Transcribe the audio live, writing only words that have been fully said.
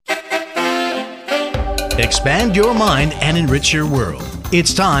Expand your mind and enrich your world.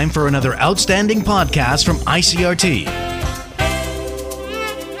 It's time for another outstanding podcast from ICRT.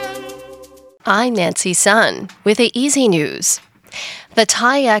 I'm Nancy Sun with the Easy News. The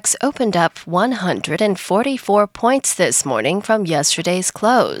TAIEX opened up 144 points this morning from yesterday's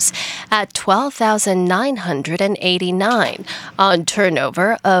close at 12,989 on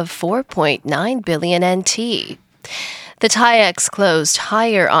turnover of 4.9 billion NT. The TAIEX closed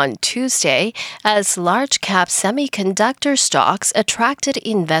higher on Tuesday as large-cap semiconductor stocks attracted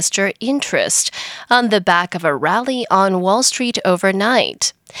investor interest on the back of a rally on Wall Street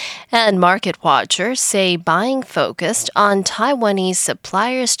overnight. And market watchers say buying focused on Taiwanese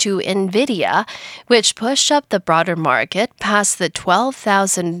suppliers to NVIDIA, which pushed up the broader market past the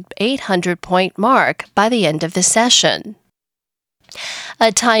 12,800-point mark by the end of the session.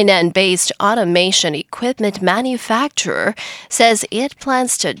 A Tainan-based automation equipment manufacturer says it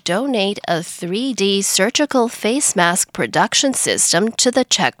plans to donate a 3D surgical face mask production system to the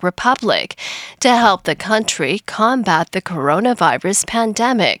Czech Republic to help the country combat the coronavirus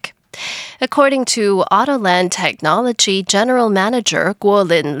pandemic. According to Autoland Technology General Manager Guo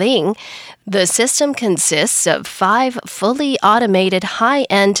Linling, the system consists of 5 fully automated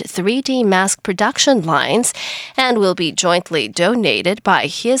high-end 3D mask production lines and will be jointly donated by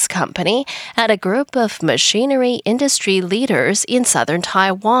his company and a group of machinery industry leaders in southern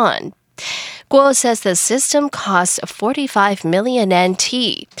Taiwan. Guo says the system costs 45 million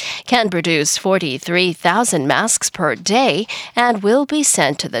NT, can produce 43,000 masks per day, and will be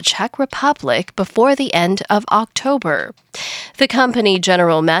sent to the Czech Republic before the end of October. The company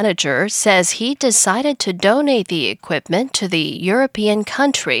general manager says he decided to donate the equipment to the European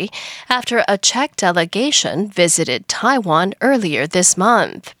country after a Czech delegation visited Taiwan earlier this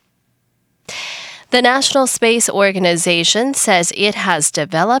month. The National Space Organization says it has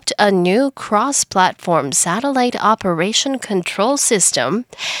developed a new cross-platform satellite operation control system.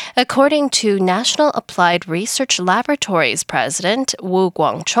 According to National Applied Research Laboratories President Wu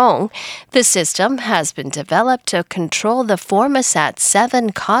Guangchong, the system has been developed to control the Formosat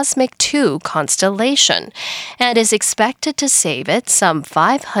 7 Cosmic 2 constellation and is expected to save it some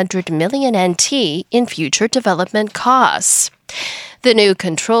 500 million NT in future development costs. The new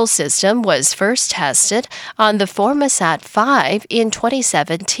control system was first tested on the Formosat 5 in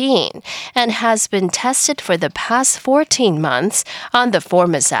 2017 and has been tested for the past 14 months on the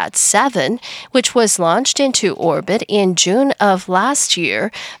Formosat 7, which was launched into orbit in June of last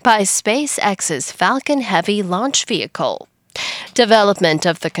year by SpaceX's Falcon Heavy launch vehicle. Development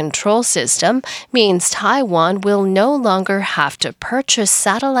of the control system means Taiwan will no longer have to purchase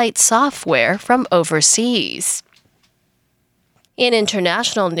satellite software from overseas. In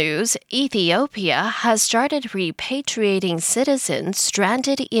international news, Ethiopia has started repatriating citizens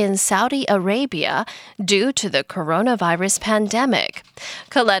stranded in Saudi Arabia due to the coronavirus pandemic.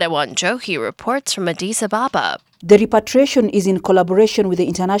 Coletta Wanjohi reports from Addis Ababa. The repatriation is in collaboration with the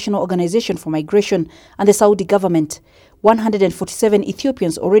International Organization for Migration and the Saudi government. 147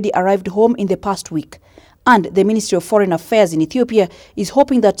 Ethiopians already arrived home in the past week. And the Ministry of Foreign Affairs in Ethiopia is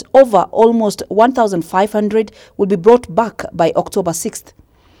hoping that over almost 1,500 will be brought back by October 6th.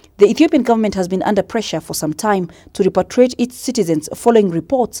 The Ethiopian government has been under pressure for some time to repatriate its citizens following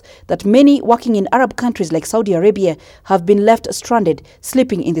reports that many working in Arab countries like Saudi Arabia have been left stranded,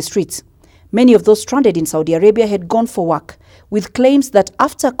 sleeping in the streets. Many of those stranded in Saudi Arabia had gone for work, with claims that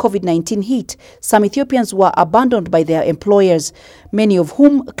after COVID-19 hit, some Ethiopians were abandoned by their employers, many of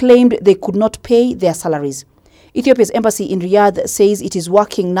whom claimed they could not pay their salaries. Ethiopia's embassy in Riyadh says it is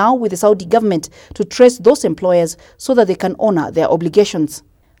working now with the Saudi government to trace those employers so that they can honor their obligations.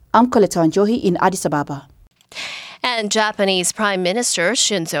 I'm Coletta Wanjohi in Addis Ababa. And Japanese Prime Minister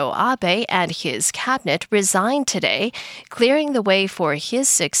Shinzo Abe and his cabinet resigned today, clearing the way for his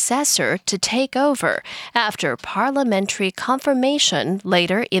successor to take over after parliamentary confirmation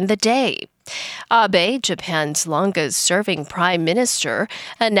later in the day. Abe, Japan's longest-serving prime minister,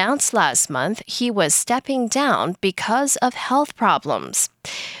 announced last month he was stepping down because of health problems.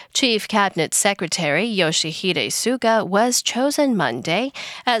 Chief Cabinet Secretary Yoshihide Suga was chosen Monday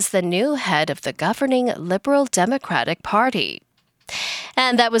as the new head of the governing Liberal Democratic Party.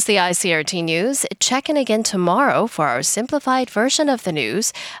 And that was the ICRT News. Check in again tomorrow for our simplified version of the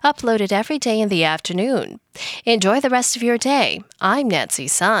news, uploaded every day in the afternoon. Enjoy the rest of your day. I'm Nancy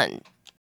Sun.